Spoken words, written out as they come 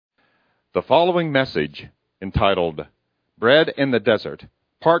The following message, entitled Bread in the Desert,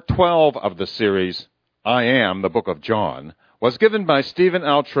 Part 12 of the series, I Am the Book of John, was given by Stephen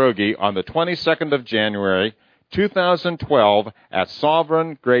Altroghi on the 22nd of January, 2012 at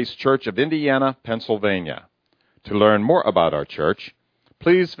Sovereign Grace Church of Indiana, Pennsylvania. To learn more about our church,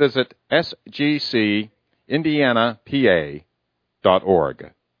 please visit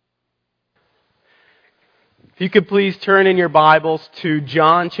sgcindianapa.org. If you could please turn in your Bibles to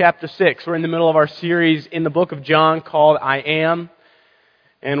John chapter 6. We're in the middle of our series in the book of John called I Am.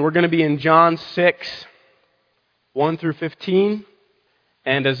 And we're going to be in John 6, 1 through 15.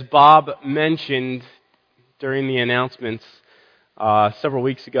 And as Bob mentioned during the announcements several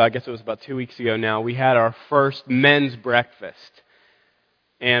weeks ago, I guess it was about 2 weeks ago now, we had our first men's breakfast.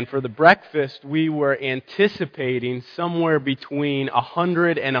 And for the breakfast, we were anticipating somewhere between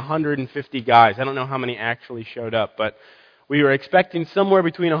 100 and 150 guys. I don't know how many actually showed up, but we were expecting somewhere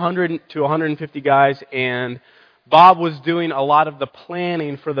between 100 to 150 guys, and Bob was doing a lot of the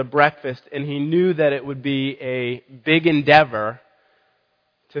planning for the breakfast, and he knew that it would be a big endeavor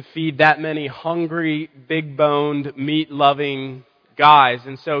to feed that many hungry, big-boned, meat-loving guys.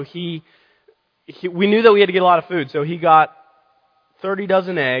 And so we knew that we had to get a lot of food, so he got 30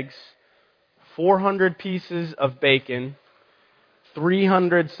 dozen eggs, 400 pieces of bacon,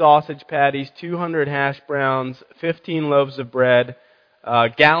 300 sausage patties, 200 hash browns, 15 loaves of bread,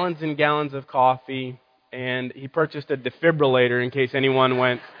 gallons and gallons of coffee, and he purchased a defibrillator in case anyone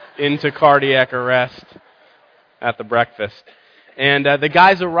went into cardiac arrest at the breakfast. And the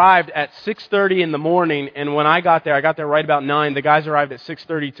guys arrived at 6:30 in the morning, and when I got there right about 9. The guys arrived at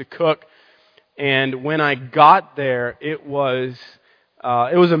 6:30 to cook, and when I got there, it was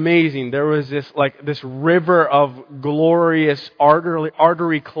amazing. There was this river of glorious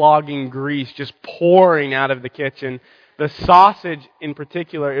artery clogging grease just pouring out of the kitchen. The sausage in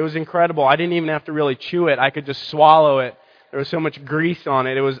particular, it was incredible. I didn't even have to really chew it. I could just swallow it. There was so much grease on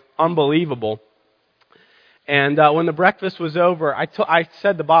it. It was unbelievable. And when the breakfast was over, I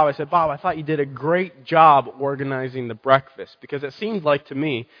said to Bob, Bob, I thought you did a great job organizing the breakfast, because it seemed like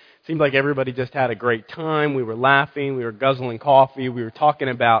everybody just had a great time. We were laughing, we were guzzling coffee, we were talking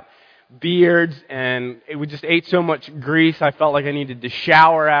about beards, and we just ate so much grease, I felt like I needed to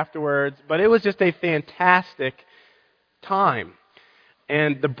shower afterwards. But it was just a fantastic time.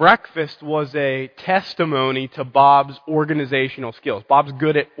 And the breakfast was a testimony to Bob's organizational skills. Bob's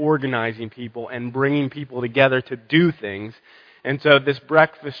good at organizing people and bringing people together to do things. And so this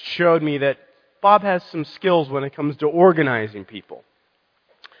breakfast showed me that Bob has some skills when it comes to organizing people.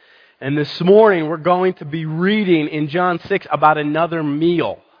 And this morning we're going to be reading in John 6 about another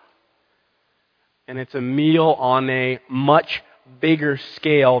meal. And it's a meal on a much bigger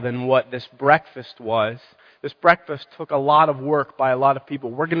scale than what this breakfast was. This breakfast took a lot of work by a lot of people.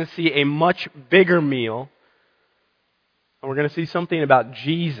 We're going to see a much bigger meal. And we're going to see something about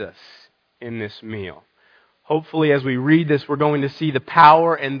Jesus in this meal. Hopefully, as we read this, we're going to see the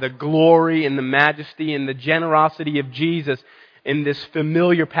power and the glory and the majesty and the generosity of Jesus in this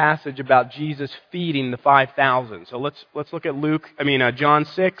familiar passage about Jesus feeding the 5,000. So let's look at John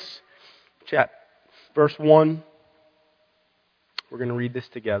 6, verse 1. We're going to read this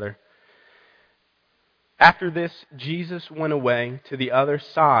together. After this, Jesus went away to the other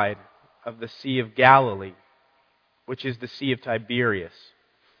side of the Sea of Galilee, which is the Sea of Tiberias.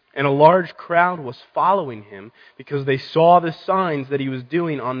 And a large crowd was following him because they saw the signs that he was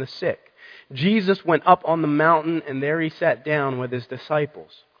doing on the sick. Jesus went up on the mountain, and there he sat down with his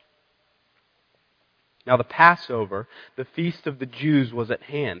disciples. Now the Passover, the feast of the Jews, was at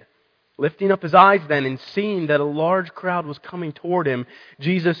hand. Lifting up his eyes then and seeing that a large crowd was coming toward him,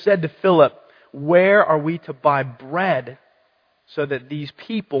 Jesus said to Philip, "Where are we to buy bread so that these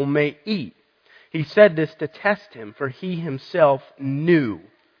people may eat?" He said this to test him, for he himself knew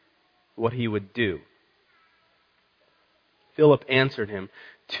what he would do. Philip answered him,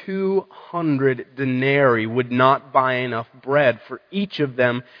 200 denarii would not buy enough bread for each of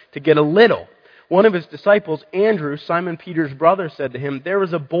them to get a little. One of his disciples, Andrew, Simon Peter's brother, said to him, "There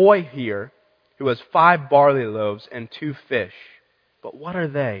is a boy here who has 5 barley loaves and 2 fish. But what are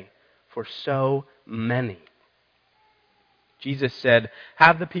they for so many?" Jesus said,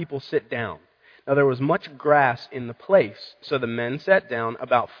 "Have the people sit down." Now there was much grass in the place, so the men sat down,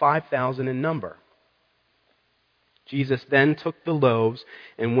 about 5,000 in number. Jesus then took the loaves,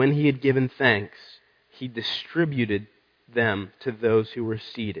 and when he had given thanks, he distributed them to those who were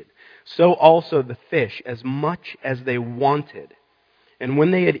seated. So also the fish, as much as they wanted. And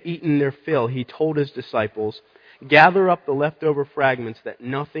when they had eaten their fill, he told his disciples, "Gather up the leftover fragments that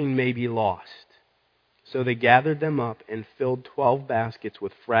nothing may be lost." So they gathered them up and filled 12 baskets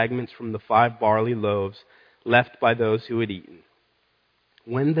with fragments from the 5 barley loaves left by those who had eaten.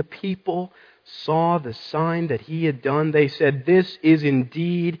 When the people saw the sign that he had done, they said, "This is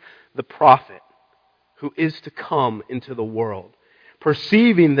indeed the prophet who is to come into the world."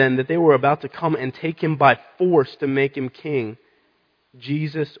 Perceiving then that they were about to come and take him by force to make him king,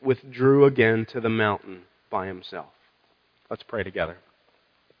 Jesus withdrew again to the mountain by himself. Let's pray together.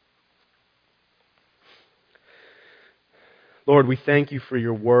 Lord, we thank you for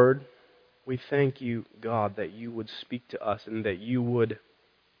your word. We thank you, God, that you would speak to us and that you would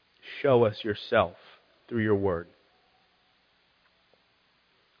show us yourself through your word.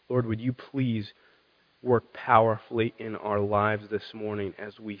 Lord, would you please work powerfully in our lives this morning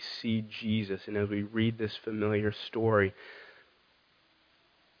as we see Jesus and as we read this familiar story.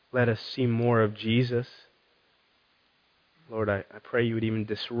 Let us see more of Jesus. Lord, I pray you would even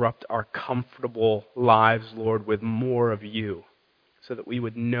disrupt our comfortable lives, Lord, with more of you, so that we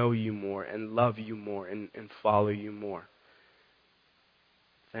would know you more and love you more and follow you more.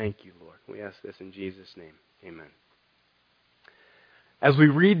 Thank you, Lord. We ask this in Jesus' name. Amen. As we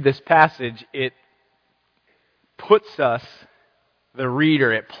read this passage, it puts us, the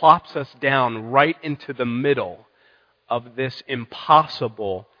reader, it plops us down right into the middle of this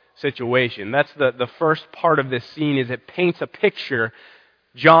impossible situation. That's the first part of this scene, is it paints a picture.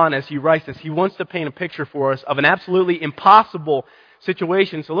 John, as he writes this, he wants to paint a picture for us of an absolutely impossible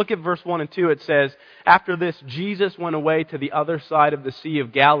situation. So look at verse 1 and 2. It says, "After this, Jesus went away to the other side of the Sea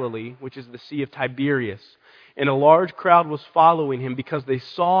of Galilee," which is the Sea of Tiberias. "And a large crowd was following him because they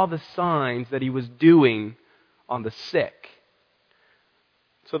saw the signs that he was doing on the sick."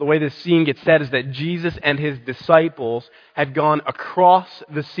 So the way this scene gets said is that Jesus and his disciples had gone across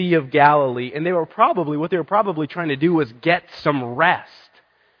the Sea of Galilee, and what they were probably trying to do was get some rest.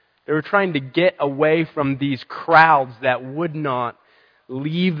 They were trying to get away from these crowds that would not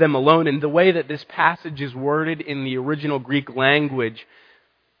leave them alone. And the way that this passage is worded in the original Greek language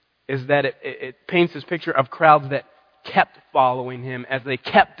is that it paints this picture of crowds that kept following him as they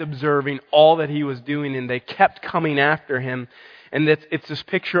kept observing all that he was doing, and they kept coming after him. And it's this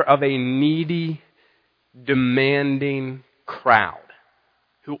picture of a needy, demanding crowd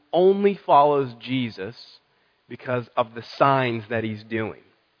who only follows Jesus because of the signs that he's doing.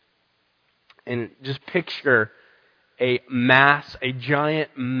 And just picture a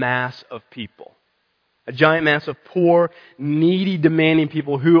giant mass of people. A giant mass of poor, needy, demanding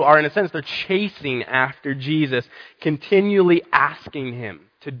people who are, in a sense, they're chasing after Jesus, continually asking him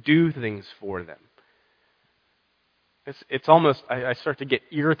to do things for them. It's almost, I start to get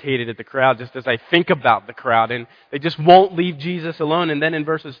irritated at the crowd just as I think about the crowd, and they just won't leave Jesus alone. And then in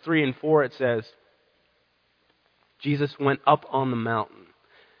verses 3 and 4 it says, "Jesus went up on the mountain,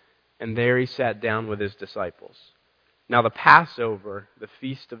 and there he sat down with his disciples. Now the Passover, the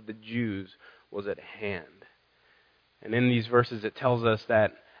feast of the Jews, was at hand." And in these verses it tells us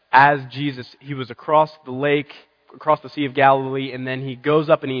that as Jesus, he was across the lake, across the Sea of Galilee, and then he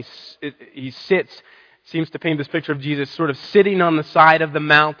goes up and he sits. Seems to paint this picture of Jesus sort of sitting on the side of this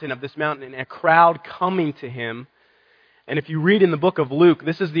mountain, and a crowd coming to him. And if you read in the book of Luke,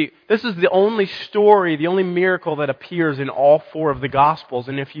 this is the only story, the only miracle that appears in all 4 of the Gospels.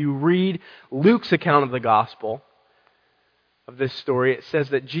 And if you read Luke's account of the Gospel, of this story, it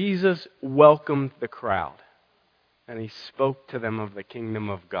says that Jesus welcomed the crowd, and he spoke to them of the kingdom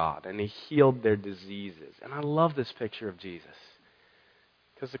of God, and he healed their diseases. And I love this picture of Jesus,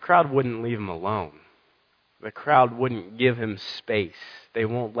 because the crowd wouldn't leave him alone. The crowd wouldn't give him space. They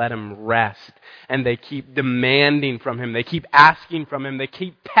won't let him rest. And they keep demanding from him. They keep asking from him. They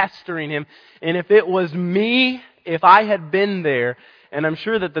keep pestering him. And if it was me, if I had been there, and I'm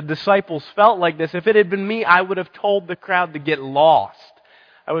sure that the disciples felt like this, if it had been me, I would have told the crowd to get lost.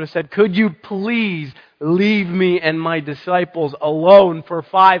 I would have said, "Could you please leave me and my disciples alone for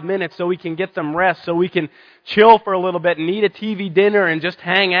 5 minutes so we can get some rest, so we can chill for a little bit and eat a TV dinner and just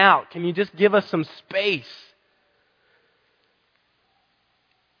hang out? Can you just give us some space?"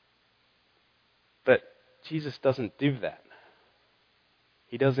 But Jesus doesn't do that.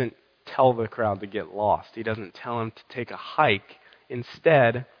 He doesn't tell the crowd to get lost. He doesn't tell them to take a hike.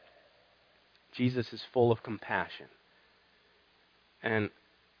 Instead, Jesus is full of compassion. And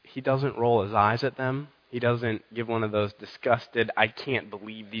he doesn't roll his eyes at them. He doesn't give one of those disgusted, "I can't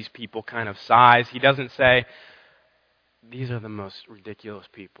believe these people" kind of sighs. He doesn't say, these are the most ridiculous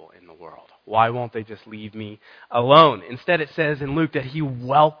people in the world. Why won't they just leave me alone? Instead, it says in Luke that he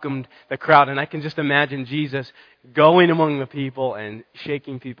welcomed the crowd. And I can just imagine Jesus going among the people and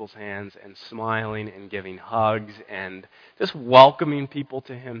shaking people's hands and smiling and giving hugs and just welcoming people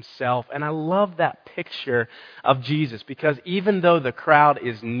to himself. And I love that picture of Jesus, because even though the crowd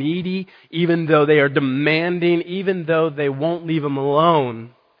is needy, even though they are demanding, even though they won't leave him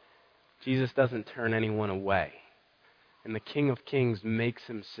alone, Jesus doesn't turn anyone away. And the King of Kings makes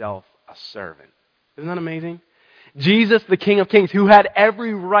himself a servant. Isn't that amazing? Jesus, the King of Kings, who had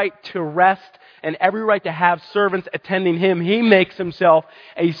every right to rest and every right to have servants attending him, he makes himself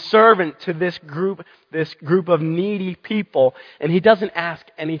a servant to this group of needy people, and he doesn't ask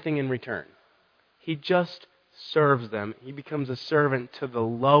anything in return. He just serves them. He becomes a servant to the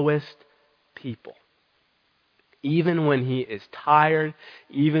lowest people. Even when he is tired,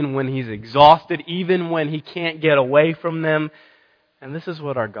 even when he's exhausted, even when he can't get away from them. And this is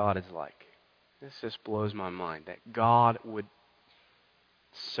what our God is like. This just blows my mind, that God would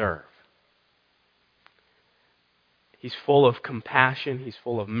serve. He's full of compassion. He's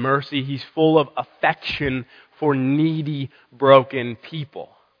full of mercy. He's full of affection for needy, broken people.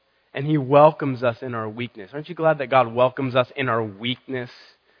 And he welcomes us in our weakness. Aren't you glad that God welcomes us in our weakness?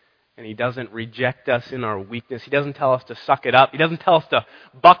 And he doesn't reject us in our weakness. He doesn't tell us to suck it up. He doesn't tell us to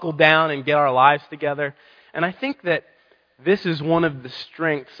buckle down and get our lives together. And I think that this is one of the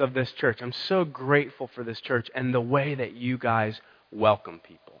strengths of this church. I'm so grateful for this church and the way that you guys welcome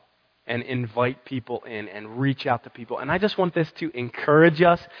people and invite people in and reach out to people. And I just want this to encourage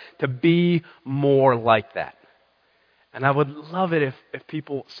us to be more like that. And I would love it if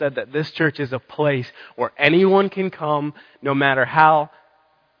people said that this church is a place where anyone can come, no matter how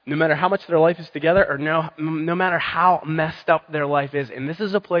much their life is together, or no matter how messed up their life is. And this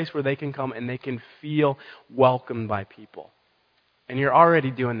is a place where they can come and they can feel welcomed by people. And you're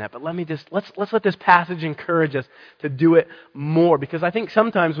already doing that. But let's let this passage encourage us to do it more. Because I think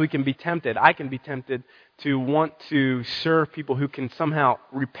sometimes we can be tempted. I can be tempted to want to serve people who can somehow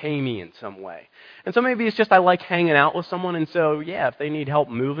repay me in some way. And so maybe it's just I like hanging out with someone. And so, yeah, if they need help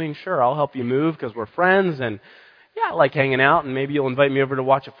moving, sure, I'll help you move because we're friends. And yeah, I like hanging out, and maybe you'll invite me over to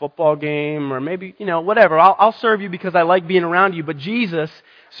watch a football game, or maybe, whatever. I'll serve you because I like being around you. But Jesus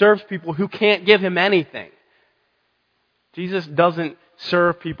serves people who can't give him anything. Jesus doesn't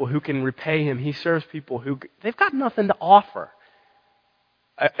serve people who can repay him. He serves people who, they've got nothing to offer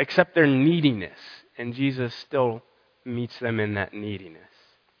except their neediness. And Jesus still meets them in that neediness.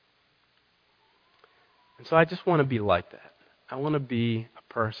 And so I just want to be like that. I want to be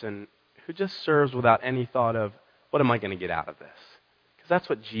a person who just serves without any thought of, what am I going to get out of this? Because that's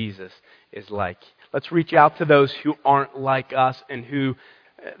what Jesus is like. Let's reach out to those who aren't like us and who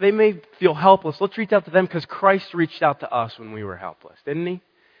they may feel helpless. Let's reach out to them because Christ reached out to us when we were helpless, didn't he?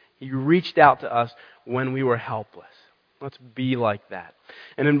 He reached out to us when we were helpless. Let's be like that.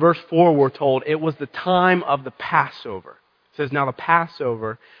 And in verse 4 we're told it was the time of the Passover. It says, now the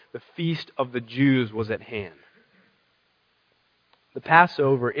Passover, the feast of the Jews, was at hand. The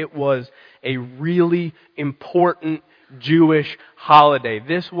Passover, it was a really important Jewish holiday.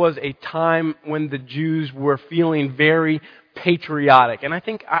 This was a time when the Jews were feeling very patriotic. And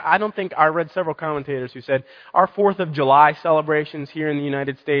I read several commentators who said our 4th of July celebrations here in the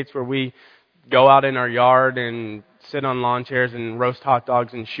United States, where we go out in our yard and sit on lawn chairs and roast hot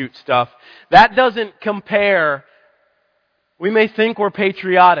dogs and shoot stuff, that doesn't compare. We may think we're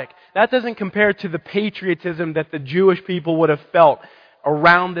patriotic. That doesn't compare to the patriotism that the Jewish people would have felt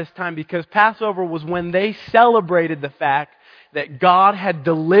around this time, because Passover was when they celebrated the fact that God had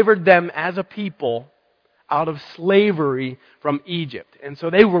delivered them as a people out of slavery from Egypt. And so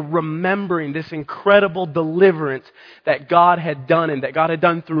they were remembering this incredible deliverance that God had done, and that God had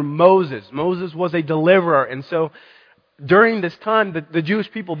done through Moses. Moses was a deliverer. And so during this time, the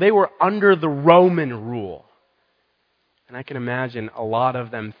Jewish people, they were under the Roman rule. And I can imagine a lot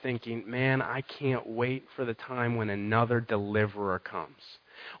of them thinking, man, I can't wait for the time when another deliverer comes.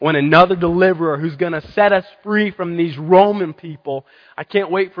 When another deliverer who's going to set us free from these Roman people. I can't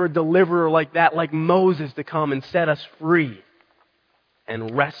wait for a deliverer like that, like Moses, to come and set us free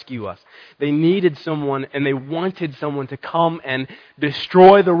and rescue us. They needed someone, and they wanted someone to come and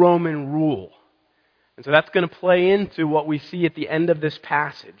destroy the Roman rule. And so that's going to play into what we see at the end of this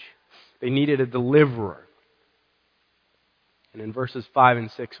passage. They needed a deliverer. And in verses 5 and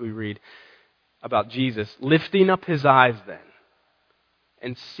 6 we read about Jesus lifting up his eyes then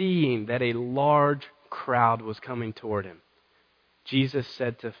and seeing that a large crowd was coming toward him. Jesus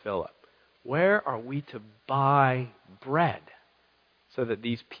said to Philip, where are we to buy bread so that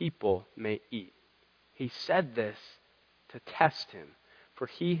these people may eat? He said this to test him, for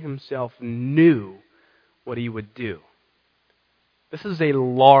he himself knew what he would do. This is a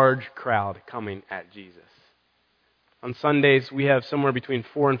large crowd coming at Jesus. On Sundays, we have somewhere between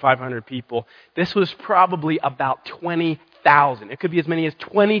 400 and 500 people. This was probably about 20,000. It could be as many as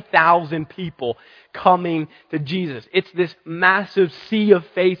 20,000 people coming to Jesus. It's this massive sea of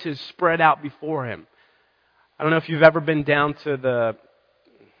faces spread out before him. I don't know if you've ever been down to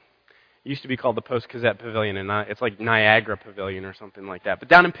it used to be called the Post-Gazette Pavilion, and it's like Niagara Pavilion or something like that. But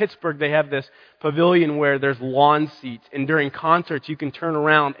down in Pittsburgh, they have this pavilion where there's lawn seats, and during concerts, you can turn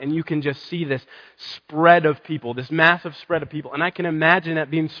around and you can just see this spread of people, this massive spread of people. And I can imagine that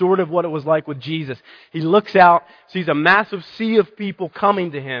being sort of what it was like with Jesus. He looks out, sees a massive sea of people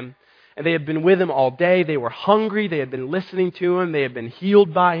coming to him, and they had been with him all day. They were hungry. They had been listening to him. They had been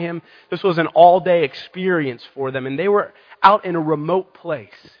healed by him. This was an all-day experience for them, and they were out in a remote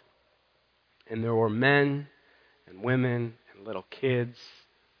place. And there were men and women and little kids,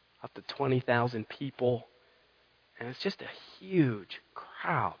 up to 20,000 people. And it's just a huge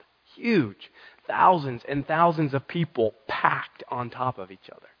crowd, huge. Thousands and thousands of people packed on top of each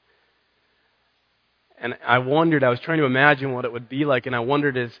other. And I was trying to imagine what it would be like, and I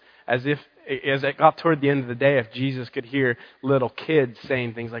wondered as it got toward the end of the day, if Jesus could hear little kids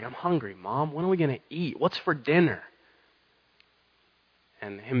saying things like, "I'm hungry, Mom. When are we going to eat? What's for dinner?"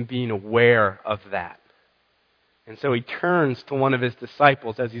 And him being aware of that. And so he turns to one of his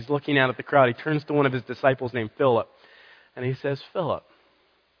disciples. As he's looking out at the crowd, he turns to one of his disciples named Philip. And he says, "Philip,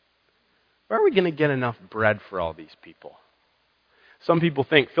 where are we going to get enough bread for all these people?" Some people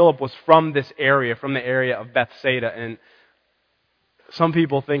think Philip was from this area, from the area of Bethsaida. And some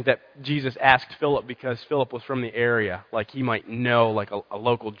people think that Jesus asked Philip because Philip was from the area. Like he might know like a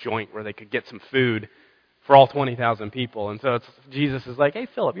local joint where they could get some food for all 20,000 people. And so Jesus is like, "Hey,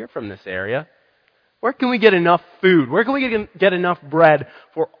 Philip, you're from this area. Where can we get enough food? Where can we get enough bread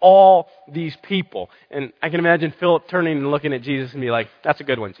for all these people?" And I can imagine Philip turning and looking at Jesus and be like, "That's a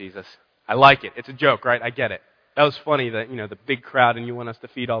good one, Jesus. I like it. It's a joke, right? I get it. That was funny that, the big crowd and you want us to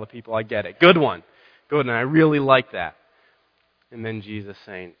feed all the people. I get it. Good one. Good, and I really like that." And then Jesus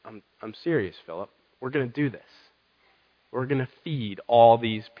saying, I'm serious, Philip. We're going to do this. We're going to feed all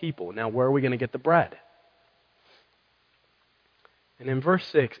these people. Now, where are we going to get the bread? And in verse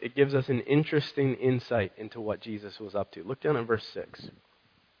 6, it gives us an interesting insight into what Jesus was up to. Look down at verse 6.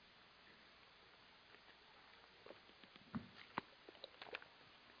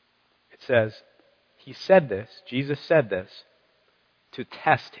 It says, Jesus said this, to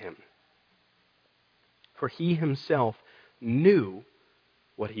test him. For he himself knew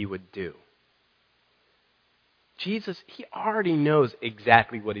what he would do. Jesus, he already knows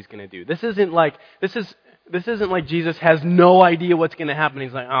exactly what he's going to do. This isn't like Jesus has no idea what's going to happen.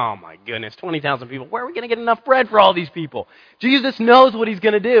 He's like, "Oh my goodness, 20,000 people. Where are we going to get enough bread for all these people?" Jesus knows what he's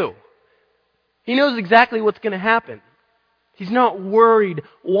going to do. He knows exactly what's going to happen. He's not worried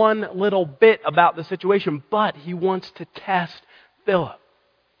one little bit about the situation, but he wants to test Philip.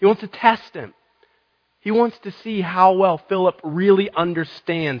 He wants to test him. He wants to see how well Philip really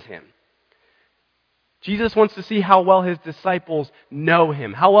understands him. Jesus wants to see how well his disciples know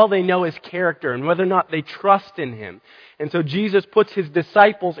him, how well they know his character, and whether or not they trust in him. And so Jesus puts his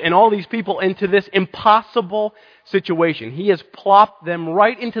disciples and all these people into this impossible situation. He has plopped them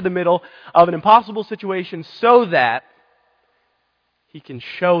right into the middle of an impossible situation so that he can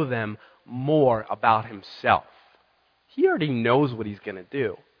show them more about himself. He already knows what he's going to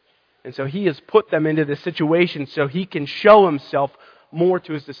do. And so he has put them into this situation so he can show himself more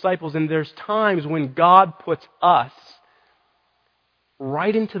to his disciples. And there's times when God puts us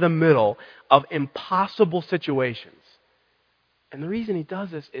right into the middle of impossible situations. And the reason he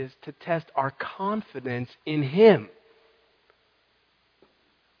does this is to test our confidence in him.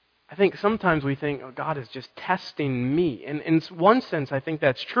 I think sometimes we think, "Oh, God is just testing me." And in one sense, I think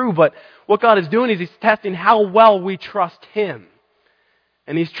that's true. But what God is doing is he's testing how well we trust him.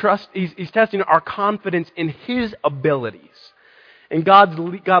 And he's testing our confidence in his abilities. And God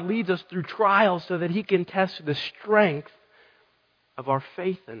leads us through trials so that he can test the strength of our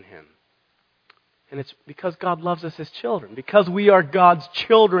faith in him. And it's because God loves us as children. Because we are God's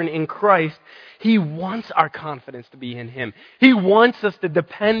children in Christ, he wants our confidence to be in him. He wants us to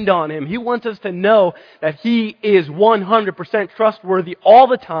depend on him. He wants us to know that he is 100% trustworthy all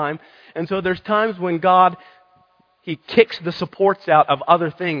the time. And so there's times when he kicks the supports out of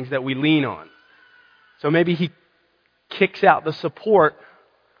other things that we lean on. So maybe he kicks out the support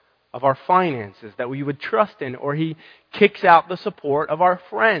of our finances that we would trust in, or he kicks out the support of our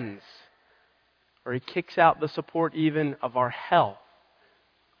friends, or he kicks out the support even of our health,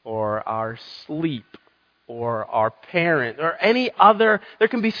 or our sleep, or our parent or any other. There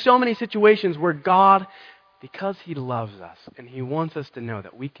can be so many situations where God, because He loves us and He wants us to know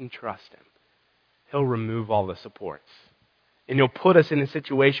that we can trust Him, He'll remove all the supports. And He'll put us in a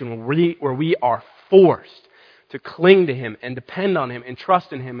situation where we are forced to cling to Him and depend on Him and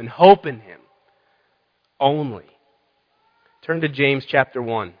trust in Him and hope in Him only. Turn to James chapter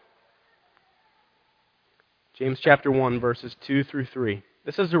 1. James chapter 1, verses 2 through 3.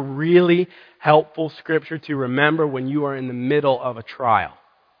 This is a really helpful scripture to remember when you are in the middle of a trial.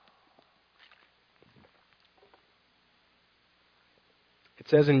 It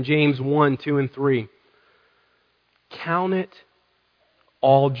says in James 1, 2, and 3, "Count it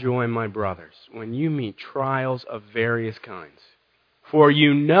all joy, my brothers, when you meet trials of various kinds. For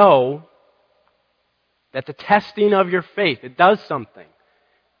you know that the testing of your faith, it does something.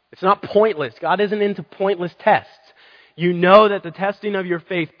 It's not pointless. God isn't into pointless tests. You know that the testing of your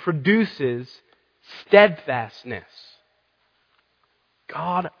faith produces steadfastness."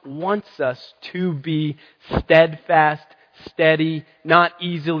 God wants us to be steadfast, steady, not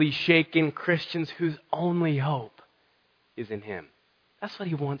easily shaken Christians whose only hope is in Him. That's what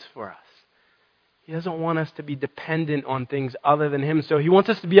He wants for us. He doesn't want us to be dependent on things other than Him. So He wants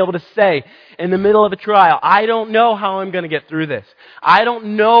us to be able to say, in the middle of a trial, I don't know how I'm going to get through this. I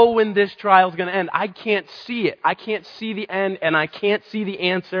don't know when this trial is going to end. I can't see it. I can't see the end and I can't see the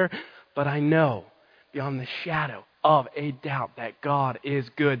answer. But I know beyond the shadow of a doubt that God is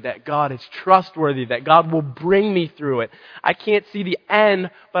good, that God is trustworthy, that God will bring me through it. I can't see the end,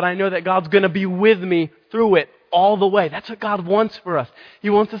 but I know that God's going to be with me through it all the way. That's what God wants for us.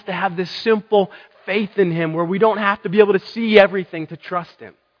 He wants us to have this simple faith in Him where we don't have to be able to see everything to trust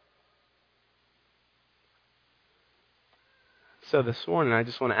Him. So this morning I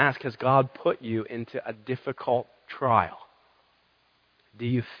just want to ask, has God put you into a difficult trial? Do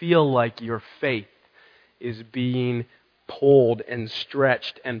you feel like your faith is being pulled and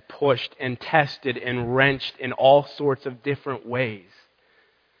stretched and pushed and tested and wrenched in all sorts of different ways?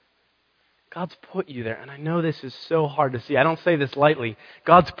 God's put you there, and I know this is so hard to see. I don't say this lightly.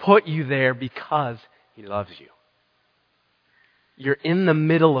 God's put you there because He loves you. You're in the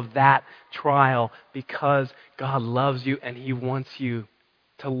middle of that trial because God loves you and He wants you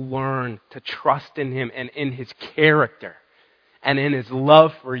to learn to trust in Him and in His character and in His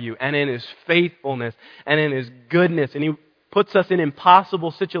love for you and in His faithfulness and in His goodness. And He puts us in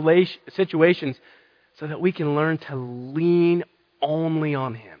impossible situations so that we can learn to lean only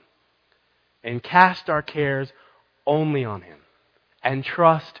on Him and cast our cares only on Him and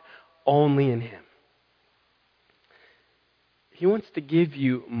trust only in Him. He wants to give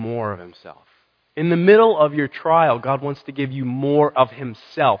you more of Himself. In the middle of your trial, God wants to give you more of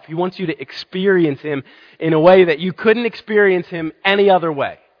Himself. He wants you to experience Him in a way that you couldn't experience Him any other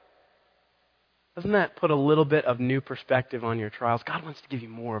way. Doesn't that put a little bit of new perspective on your trials? God wants to give you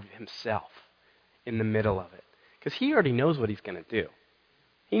more of Himself in the middle of it. Because He already knows what He's going to do.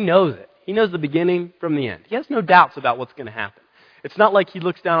 He knows it. He knows the beginning from the end. He has no doubts about what's going to happen. It's not like He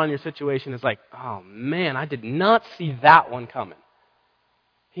looks down on your situation and is like, oh man, I did not see that one coming.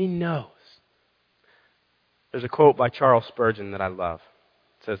 He knows. There's a quote by Charles Spurgeon that I love.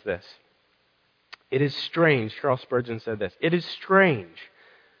 It says this: "It is strange," Charles Spurgeon said this, "it is strange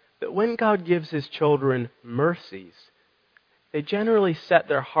that when God gives His children mercies, they generally set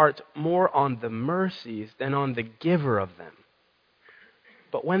their hearts more on the mercies than on the giver of them.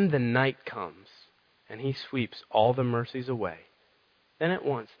 But when the night comes and He sweeps all the mercies away, then at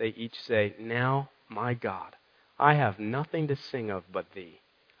once they each say, 'Now, my God, I have nothing to sing of but Thee.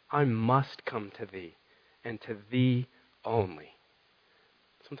 I must come to Thee, and to Thee only.'"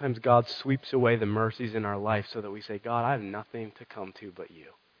 Sometimes God sweeps away the mercies in our life so that we say, God, I have nothing to come to but You.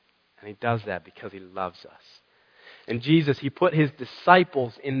 And He does that because He loves us. And Jesus, He put His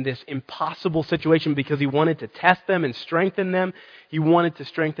disciples in this impossible situation because He wanted to test them and strengthen them. He wanted to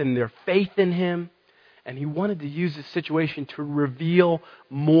strengthen their faith in Him. And He wanted to use this situation to reveal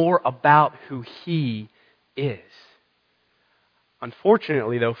more about who He is.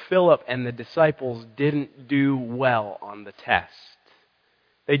 Unfortunately, though, Philip and the disciples didn't do well on the test.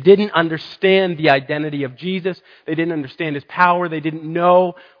 They didn't understand the identity of Jesus. They didn't understand His power. They didn't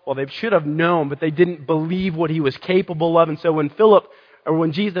know, well, they should have known, but they didn't believe what He was capable of. And so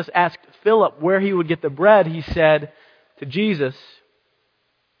when Jesus asked Philip where he would get the bread, he said to Jesus,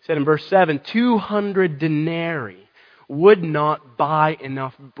 he said in verse 7, 200 denarii would not buy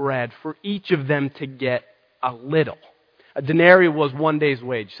enough bread for each of them to get a little. A denarii was 1 day's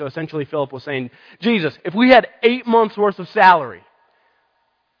wage. So essentially Philip was saying, Jesus, if we had 8 months worth of salary,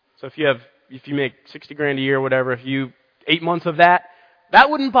 so if you make 60 grand a year or whatever, 8 months of that, that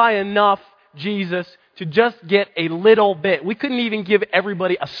wouldn't buy enough, Jesus, to just get a little bit. We couldn't even give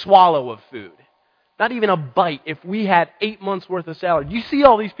everybody a swallow of food. Not even a bite if we had 8 months worth of salary. You see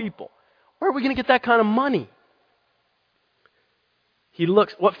all these people. Where are we going to get that kind of money?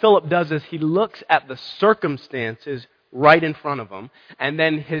 What Philip does is he looks at the circumstances right in front of him, and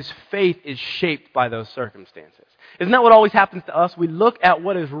then his faith is shaped by those circumstances. Isn't that what always happens to us? We look at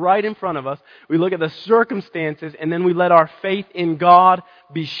what is right in front of us, we look at the circumstances, and then we let our faith in God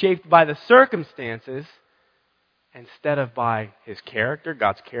be shaped by the circumstances instead of by His character,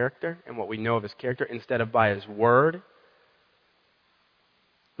 God's character, and what we know of His character, instead of by His Word.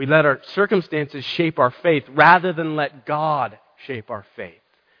 We let our circumstances shape our faith rather than let God shape our faith.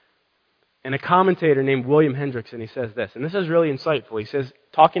 And a commentator named William Hendrickson, he says this, and this is really insightful. He says,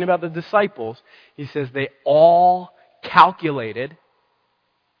 talking about the disciples, he says they all calculated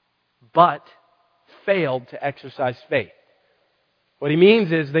but failed to exercise faith. What he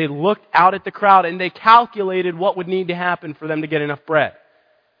means is they looked out at the crowd and they calculated what would need to happen for them to get enough bread.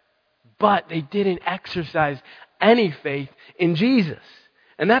 But they didn't exercise any faith in Jesus.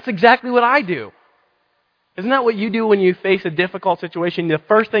 And that's exactly what I do. Isn't that what you do when you face a difficult situation? The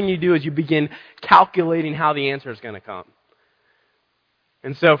first thing you do is you begin calculating how the answer is going to come.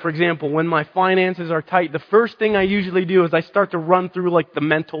 And so, for example, when my finances are tight, the first thing I usually do is I start to run through like the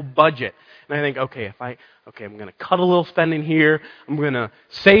mental budget. And I think, I'm going to cut a little spending here. I'm going to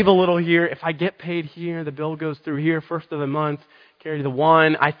save a little here. If I get paid here, the bill goes through here, first of the month, carry the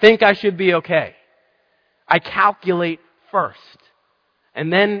one. I think I should be okay. I calculate first.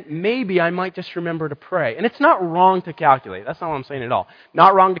 And then maybe I might just remember to pray. And it's not wrong to calculate. That's not what I'm saying at all.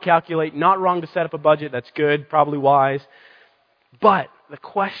 Not wrong to calculate. Not wrong to set up a budget. That's good. Probably wise. But the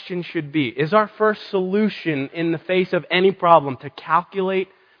question should be, is our first solution in the face of any problem to calculate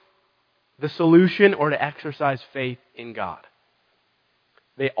the solution or to exercise faith in God?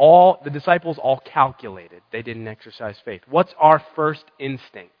 The disciples all calculated. They didn't exercise faith. What's our first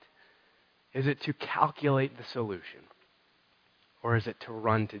instinct? Is it to calculate the solution? Or is it to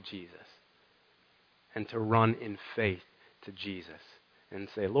run to Jesus and to run in faith to Jesus and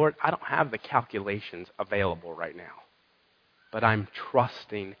say, Lord, I don't have the calculations available right now, but I'm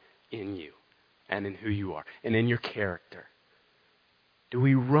trusting in you and in who you are and in your character. Do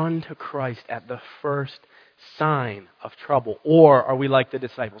we run to Christ at the first sign of trouble, or are we like the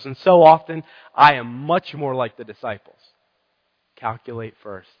disciples? And so often, I am much more like the disciples. Calculate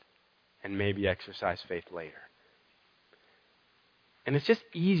first and maybe exercise faith later. And it's just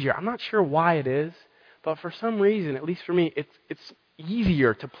easier. I'm not sure why it is, but for some reason, at least for me, it's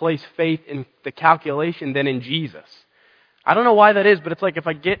easier to place faith in the calculation than in Jesus. I don't know why that is, but it's like if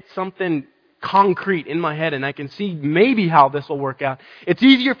I get something concrete in my head and I can see maybe how this will work out, it's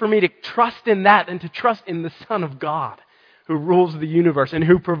easier for me to trust in that than to trust in the Son of God who rules the universe and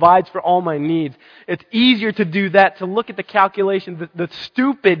who provides for all my needs. It's easier to do that, to look at the calculation, the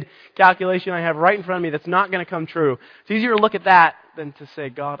stupid calculation I have right in front of me that's not going to come true. It's easier to look at that than to say,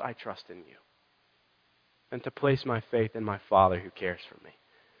 God, I trust in you. Than to place my faith in my Father who cares for me.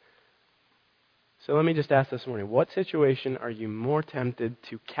 So let me just ask this morning, what situation are you more tempted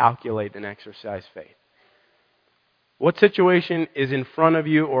to calculate than exercise faith? What situation is in front of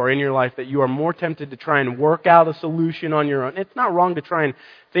you or in your life that you are more tempted to try and work out a solution on your own? It's not wrong to try and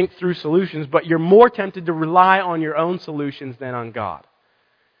think through solutions, but you're more tempted to rely on your own solutions than on God.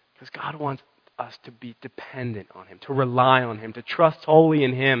 Because God wants us to be dependent on Him, to rely on Him, to trust wholly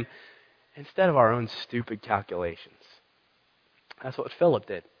in Him instead of our own stupid calculations. That's what Philip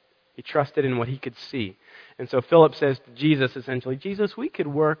did. He trusted in what he could see. And so Philip says to Jesus essentially, Jesus, we could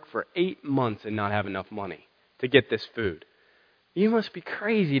work for 8 months and not have enough money to get this food. You must be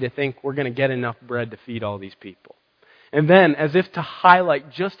crazy to think we're going to get enough bread to feed all these people. And then, as if to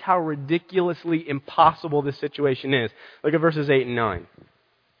highlight just how ridiculously impossible this situation is, look at verses 8 and 9.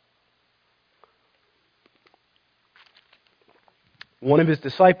 One of his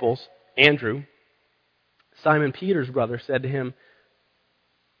disciples, Andrew, Simon Peter's brother, said to him,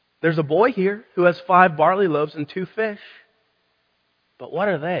 there's a boy here who has 5 barley loaves and 2 fish. But what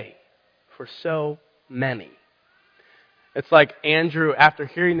are they for so many? It's like Andrew, after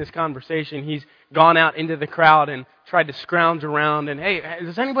hearing this conversation, he's gone out into the crowd and tried to scrounge around and, hey,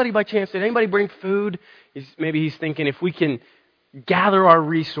 does anybody by chance, did anybody bring food? Maybe he's thinking if we can gather our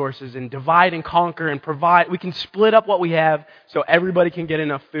resources and divide and conquer and provide, we can split up what we have so everybody can get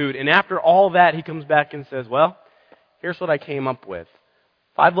enough food. And after all that, he comes back and says, well, here's what I came up with.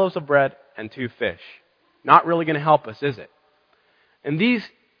 5 loaves of bread and 2 fish. Not really going to help us, is it? And these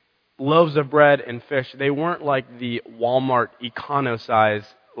loaves of bread and fish, they weren't like the Walmart econo-size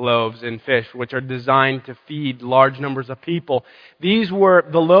loaves and fish, which are designed to feed large numbers of people. The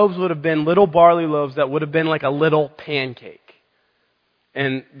loaves would have been little barley loaves that would have been like a little pancake.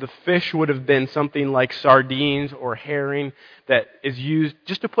 And the fish would have been something like sardines or herring that is used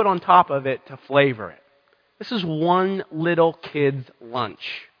just to put on top of it to flavor it. This is one little kid's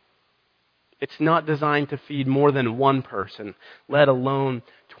lunch. It's not designed to feed more than one person, let alone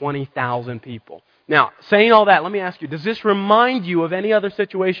 20,000 people. Now, saying all that, let me ask you, does this remind you of any other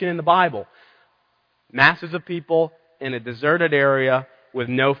situation in the Bible? Masses of people in a deserted area with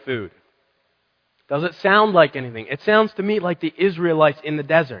no food. Does it sound like anything? It sounds to me like the Israelites in the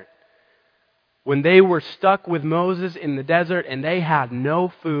desert. When they were stuck with Moses in the desert and they had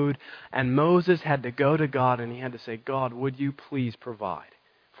no food, and Moses had to go to God and he had to say, God, would you please provide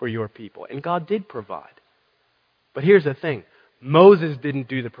for your people? And God did provide. But here's the thing. Moses didn't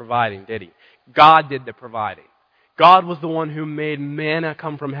do the providing, did he? God did the providing. God was the one who made manna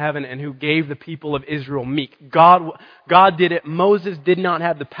come from heaven and who gave the people of Israel meat. God did it. Moses did not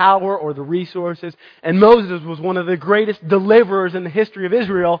have the power or the resources. And Moses was one of the greatest deliverers in the history of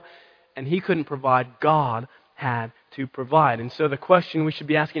Israel. And he couldn't provide. God had to provide. And so the question we should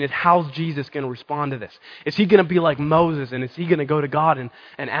be asking is, how's Jesus going to respond to this? Is he going to be like Moses, and is he going to go to God and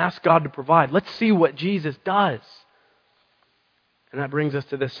ask God to provide? Let's see what Jesus does. And that brings us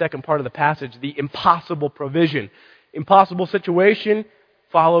to the second part of the passage, the impossible provision. Impossible situation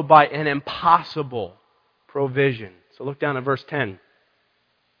followed by an impossible provision. So look down at verse 10.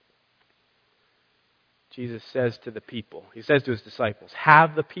 Jesus says to the people, he says to his disciples,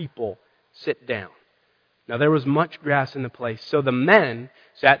 have the people sit down. Now there was much grass in the place, so the men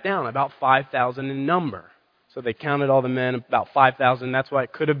sat down, about 5,000 in number. So they counted all the men, about 5,000. That's why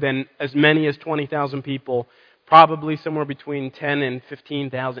it could have been as many as 20,000 people. Probably somewhere between 10 and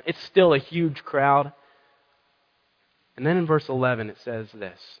 15,000. It's still a huge crowd. And then in verse 11 it says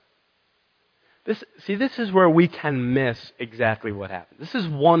this. This is where we can miss exactly what happened. This is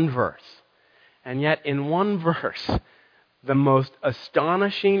one verse. And yet in one verse, the most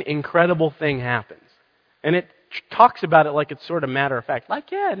astonishing, incredible thing happens. And it talks about it like it's sort of matter of fact.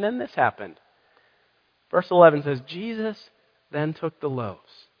 Like, yeah, and then this happened. Verse 11 says, Jesus then took the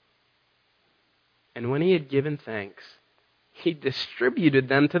loaves. And when he had given thanks, he distributed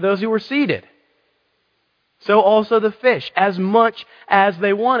them to those who were seated. So also the fish, as much as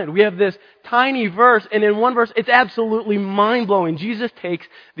they wanted. We have this tiny verse, and in one verse, it's absolutely mind-blowing. Jesus takes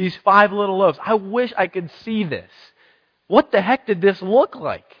these 5 little loaves. I wish I could see this. What the heck did this look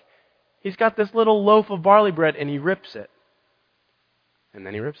like? He's got this little loaf of barley bread, and he rips it. And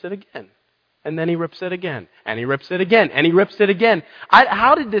then he rips it again. And then he rips it again. And he rips it again. And he rips it again.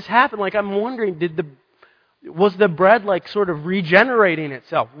 How did this happen? Like, I'm wondering, was the bread like sort of regenerating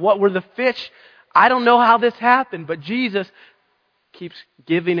itself? What were the fish? I don't know how this happened, but Jesus keeps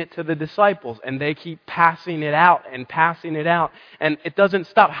giving it to the disciples, and they keep passing it out and passing it out, and it doesn't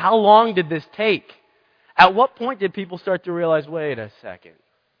stop. How long did this take? At what point did people start to realize, wait a second,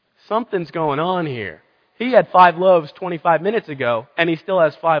 something's going on here? He had 5 loaves 25 minutes ago, and he still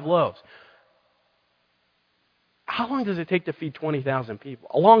has 5 loaves. How long does it take to feed 20,000 people?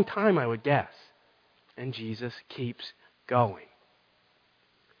 A long time, I would guess. And Jesus keeps going.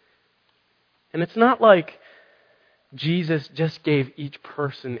 And it's not like Jesus just gave each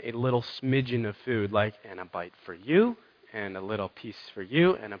person a little smidgen of food, like, and a bite for you, and a little piece for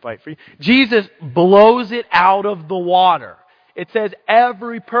you, and a bite for you. Jesus blows it out of the water. It says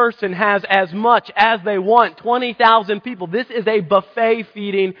every person has as much as they want. 20,000 people. This is a buffet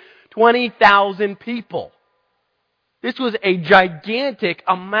feeding 20,000 people. This was a gigantic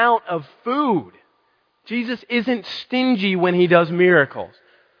amount of food. Jesus isn't stingy when he does miracles.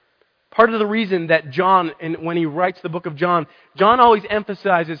 Part of the reason that John, when he writes the book of John, John always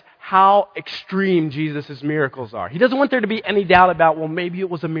emphasizes how extreme Jesus' miracles are. He doesn't want there to be any doubt about, well, maybe it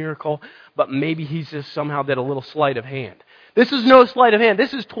was a miracle, but maybe he just somehow did a little sleight of hand. This is no sleight of hand.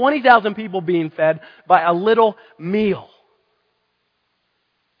 This is 20,000 people being fed by a little meal.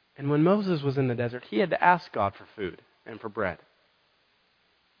 And when Moses was in the desert, he had to ask God for food and for bread.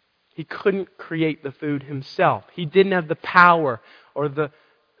 He couldn't create the food himself. He didn't have the power or the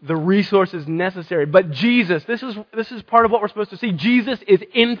resources necessary. But Jesus, this is part of what we're supposed to see. Jesus is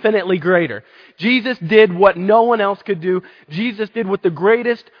infinitely greater. Jesus did what no one else could do. Jesus did what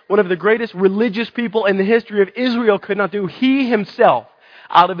one of the greatest religious people in the history of Israel could not do. He himself,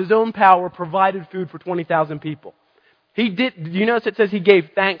 out of his own power, provided food for 20,000 people. He did. You notice it says he gave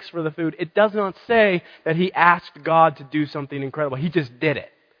thanks for the food. It does not say that he asked God to do something incredible. He just did it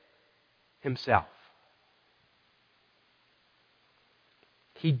himself.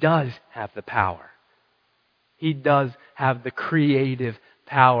 He does have the power. He does have the creative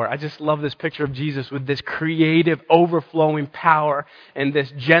power. I just love this picture of Jesus with this creative, overflowing power and this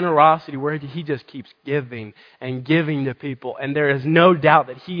generosity where He just keeps giving and giving to people. And there is no doubt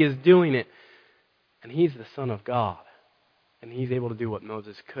that He is doing it. And He's the Son of God. And He's able to do what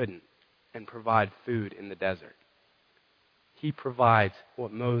Moses couldn't and provide food in the desert. He provides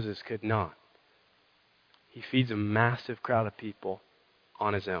what Moses could not. He feeds a massive crowd of people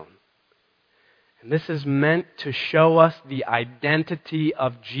on His own. And this is meant to show us the identity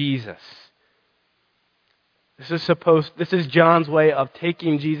of Jesus. This is John's way of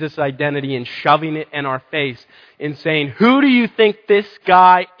taking Jesus' identity and shoving it in our face and saying, who do you think this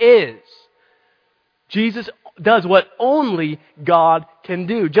guy is? Jesus does what only God can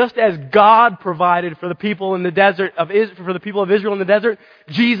do. Just as God provided for the people in the desert for the people of Israel in the desert,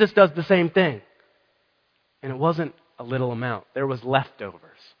 Jesus does the same thing. And it wasn't a little amount. There was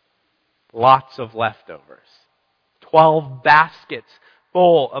leftovers. Lots of leftovers. 12 baskets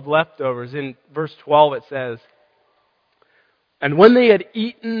full of leftovers. In verse 12 it says, and when they had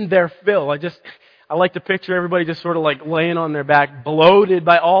eaten their fill, I like to picture everybody just sort of like laying on their back, bloated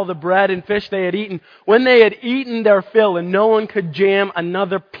by all the bread and fish they had eaten. When they had eaten their fill and no one could jam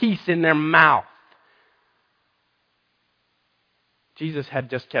another piece in their mouth. Jesus had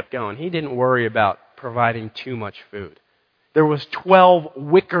just kept going. He didn't worry about providing too much food. There was 12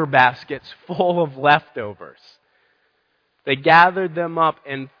 wicker baskets full of leftovers. They gathered them up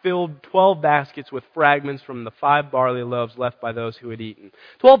and filled 12 baskets with fragments from the 5 barley loaves left by those who had eaten.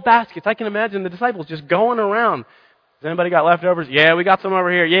 12 baskets. I can imagine the disciples just going around. Has anybody got leftovers? Yeah, we got some over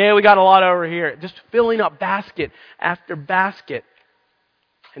here. Yeah, we got a lot over here. Just filling up basket after basket.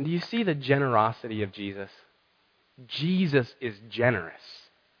 And do you see the generosity of Jesus? Jesus is generous.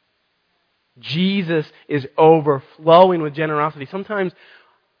 Jesus is overflowing with generosity. Sometimes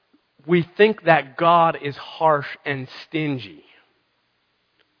we think that God is harsh and stingy.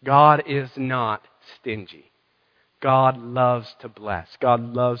 God is not stingy. God loves to bless. God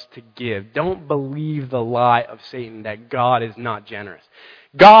loves to give. Don't believe the lie of Satan that God is not generous.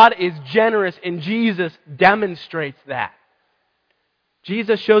 God is generous, and Jesus demonstrates that.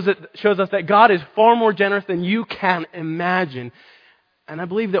 Jesus shows us that God is far more generous than you can imagine. And I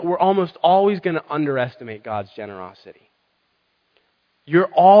believe that we're almost always going to underestimate God's generosity.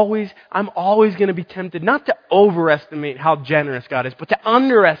 I'm always going to be tempted not to overestimate how generous God is, but to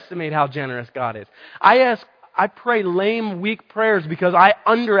underestimate how generous God is. I pray lame, weak prayers because I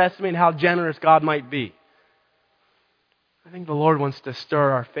underestimate how generous God might be. I think the Lord wants to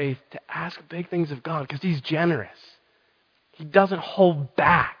stir our faith to ask big things of God because He's generous. He doesn't hold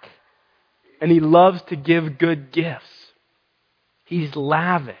back. And He loves to give good gifts. He's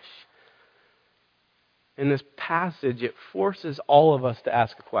lavish. In this passage, it forces all of us to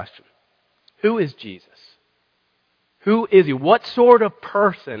ask a question. Who is Jesus? Who is He? What sort of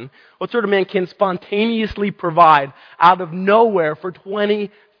person, what sort of man can spontaneously provide out of nowhere for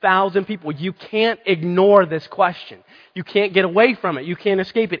 20,000 people? You can't ignore this question. You can't get away from it. You can't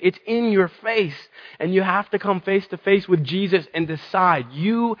escape it. It's in your face. And you have to come face to face with Jesus and decide.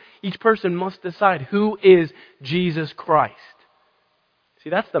 Each person must decide who is Jesus Christ. See,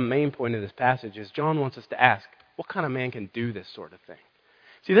 that's the main point of this passage is John wants us to ask, what kind of man can do this sort of thing?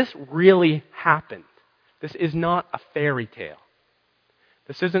 See, this really happened. This is not a fairy tale.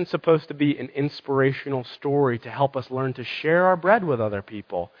 This isn't supposed to be an inspirational story to help us learn to share our bread with other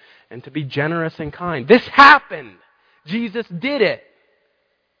people and to be generous and kind. This happened. Jesus did it.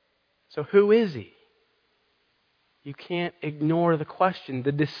 So who is He? You can't ignore the question.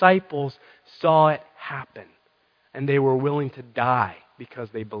 The disciples saw it happen, and they were willing to die because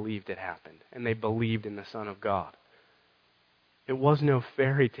they believed it happened, and they believed in the Son of God. It was no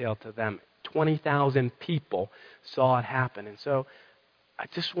fairy tale to them. 20,000 people saw it happen. And so I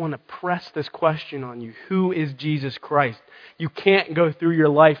just want to press this question on you. Who is Jesus Christ? You can't go through your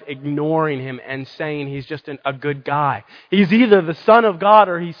life ignoring Him and saying He's just a good guy. He's either the Son of God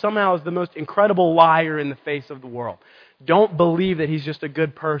or He somehow is the most incredible liar in the face of the world. Don't believe that He's just a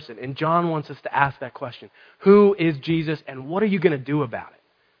good person. And John wants us to ask that question. Who is Jesus and what are you going to do about it?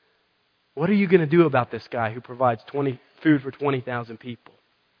 What are you going to do about this guy who provides food for 20,000 people?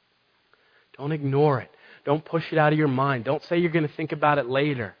 Don't ignore it. Don't push it out of your mind. Don't say you're going to think about it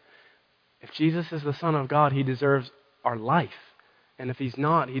later. If Jesus is the Son of God, He deserves our life. And if He's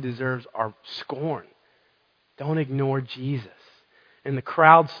not, He deserves our scorn. Don't ignore Jesus. And the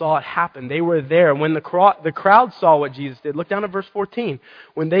crowd saw it happen. They were there. When the crowd saw what Jesus did, look down at verse 14.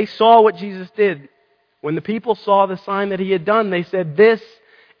 When they saw what Jesus did, when the people saw the sign that He had done, they said, "This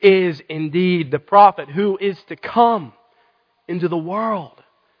is indeed the prophet who is to come into the world."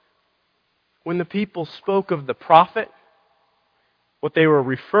 When the people spoke of the prophet, What they were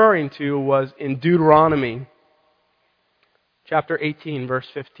referring to was in Deuteronomy chapter 18, verse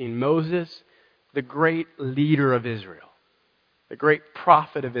 15. Moses, the great leader of Israel, the great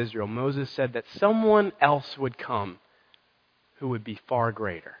prophet of Israel, Moses said that someone else would come who would be far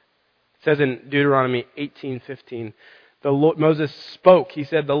greater. It says in Deuteronomy 18:15, Moses spoke. He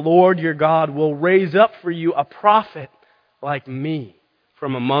said, "The Lord your God will raise up for you a prophet like me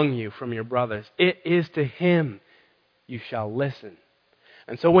from among you, from your brothers. It is to him you shall listen."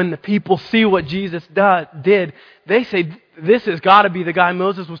 And so when the people see what Jesus did, they say, this has got to be the guy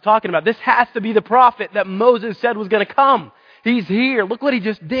Moses was talking about. This has to be the prophet that Moses said was going to come. He's here. Look what he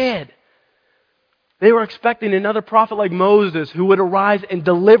just did. They were expecting another prophet like Moses who would arise and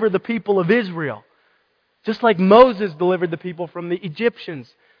deliver the people of Israel. Just like Moses delivered the people from the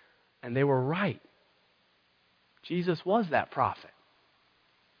Egyptians. And they were right. Jesus was that prophet.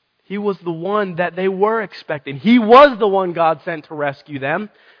 He was the one that they were expecting. He was the one God sent to rescue them.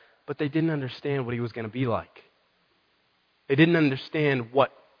 But they didn't understand what he was going to be like. They didn't understand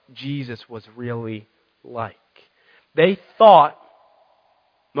what Jesus was really like. They thought,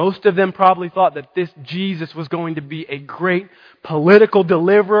 most of them probably thought that this Jesus was going to be a great political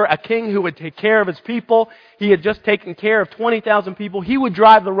deliverer, a king who would take care of his people. He had just taken care of 20,000 people. He would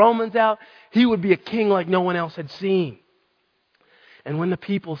drive the Romans out. He would be a king like no one else had seen. And when the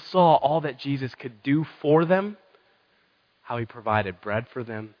people saw all that Jesus could do for them, how he provided bread for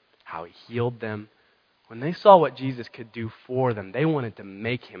them, how he healed them, when they saw what Jesus could do for them, they wanted to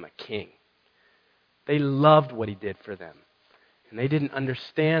make him a king. They loved what he did for them. And they didn't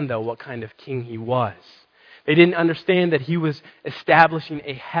understand, though, what kind of king he was. They didn't understand that he was establishing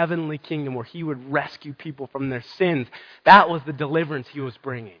a heavenly kingdom where he would rescue people from their sins. That was the deliverance he was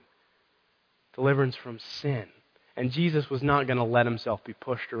bringing. Deliverance from sin. And Jesus was not going to let himself be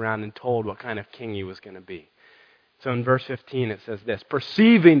pushed around and told what kind of king he was going to be. So in verse 15 it says this,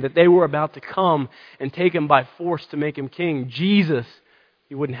 "Perceiving that they were about to come and take him by force to make him king, Jesus,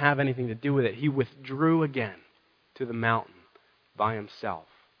 he wouldn't have anything to do with it. He withdrew again to the mountain by himself."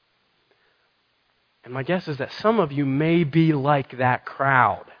 And my guess is that some of you may be like that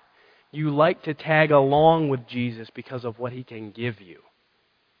crowd. You like to tag along with Jesus because of what he can give you.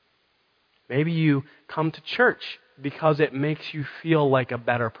 Maybe you come to church because it makes you feel like a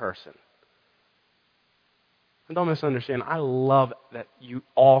better person. And don't misunderstand, I love that you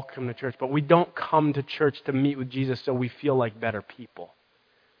all come to church, but we don't come to church to meet with Jesus so we feel like better people.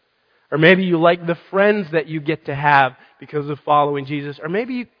 Or maybe you like the friends that you get to have because of following Jesus. Or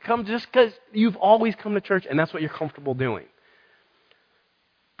maybe you come just because you've always come to church and that's what you're comfortable doing.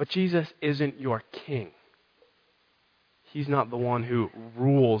 But Jesus isn't your king. He's not the one who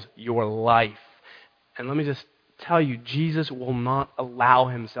rules your life. And let me just tell you, Jesus will not allow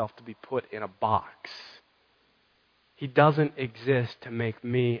himself to be put in a box. He doesn't exist to make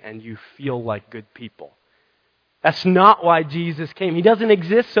me and you feel like good people. That's not why Jesus came. He doesn't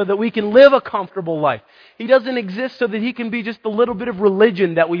exist so that we can live a comfortable life. He doesn't exist so that he can be just a little bit of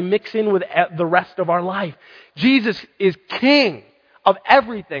religion that we mix in with the rest of our life. Jesus is king of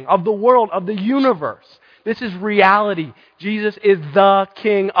everything, of the world, of the universe. This is reality. Jesus is the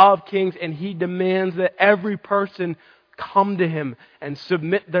King of kings, and he demands that every person come to him and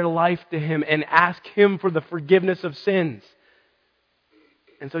submit their life to him and ask him for the forgiveness of sins.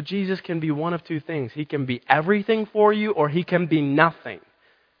 And so Jesus can be one of two things. He can be everything for you, or he can be nothing.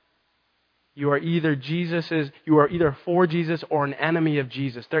 You are either for Jesus or an enemy of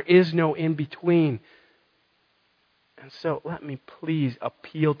Jesus. There is no in between. And so let me please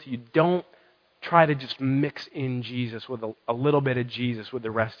appeal to you. Don't try to just mix in Jesus with a little bit of Jesus with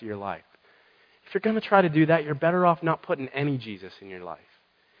the rest of your life. If you're going to try to do that, you're better off not putting any Jesus in your life.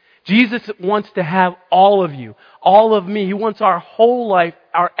 Jesus wants to have all of you, all of me. He wants our whole life,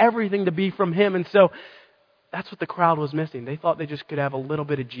 our everything to be from him. And so that's what the crowd was missing. They thought they just could have a little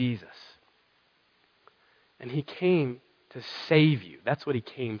bit of Jesus. And he came to save you. That's what he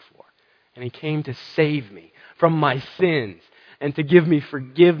came for. And he came to save me from my sins and to give me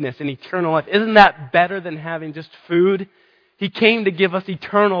forgiveness and eternal life. Isn't that better than having just food? He came to give us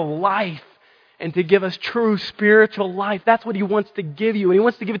eternal life and to give us true spiritual life. That's what he wants to give you. And he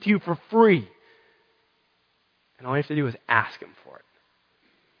wants to give it to you for free. And all you have to do is ask him for it.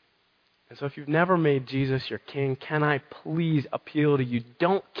 And so if you've never made Jesus your king, can I please appeal to you?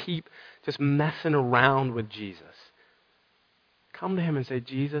 Don't keep just messing around with Jesus. Come to him and say,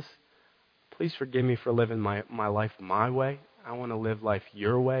 Jesus, please forgive me for living my life my way. I want to live life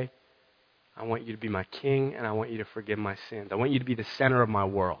your way. I want you to be my king, and I want you to forgive my sins. I want you to be the center of my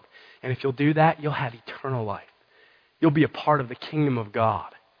world. And if you'll do that, you'll have eternal life. You'll be a part of the kingdom of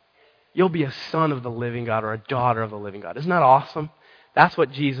God. You'll be a son of the living God or a daughter of the living God. Isn't that awesome? That's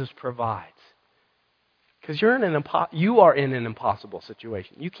what Jesus provides. Because you are in an impossible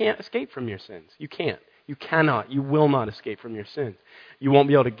situation. You can't escape from your sins. You can't. You cannot. You will not escape from your sins. You won't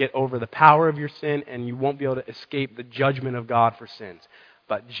be able to get over the power of your sin, and you won't be able to escape the judgment of God for sins.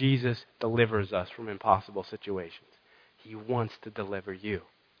 But Jesus delivers us from impossible situations. He wants to deliver you.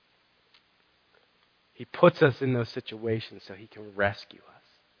 He puts us in those situations so He can rescue us.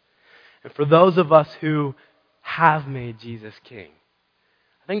 And for those of us who have made Jesus King,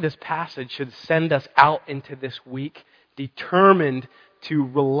 I think this passage should send us out into this week determined to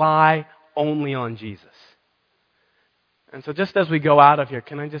rely only on Jesus. And so just as we go out of here,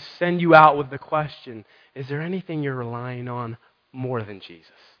 can I just send you out with the question, is there anything you're relying on more than Jesus?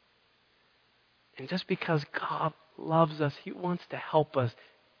 And just because God loves us, He wants to help us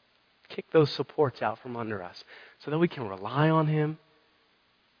kick those supports out from under us so that we can rely on Him,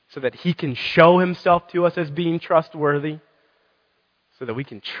 so that He can show Himself to us as being trustworthy, so that we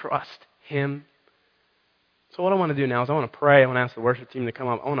can trust Him. So what I want to do now is I want to pray. I want to ask the worship team to come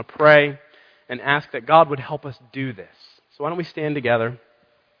up. I want to pray and ask that God would help us do this. So why don't we stand together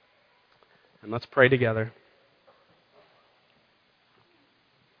and let's pray together.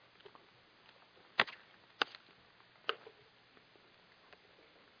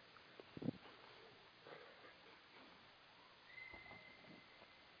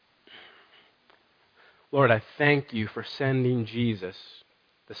 Lord, I thank You for sending Jesus,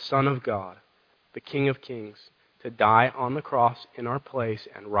 the Son of God, the King of Kings, to die on the cross in our place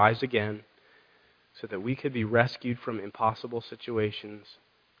and rise again so that we could be rescued from impossible situations,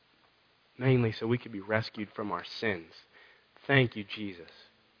 mainly so we could be rescued from our sins. Thank You, Jesus.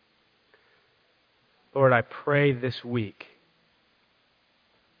 Lord, I pray this week,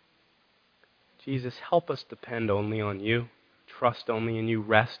 Jesus, help us depend only on You. Trust only in You,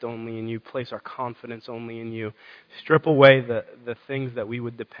 rest only in You, place our confidence only in You. Strip away the things that we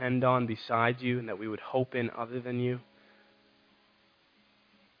would depend on besides You and that we would hope in other than You.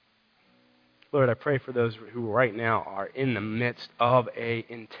 Lord, I pray for those who right now are in the midst of an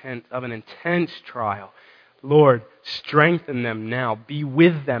intense trial. Lord, strengthen them now. Be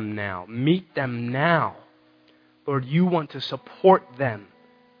with them now. Meet them now. Lord, You want to support them.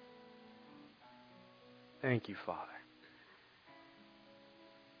 Thank You, Father.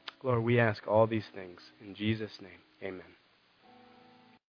 Lord, we ask all these things in Jesus' name. Amen.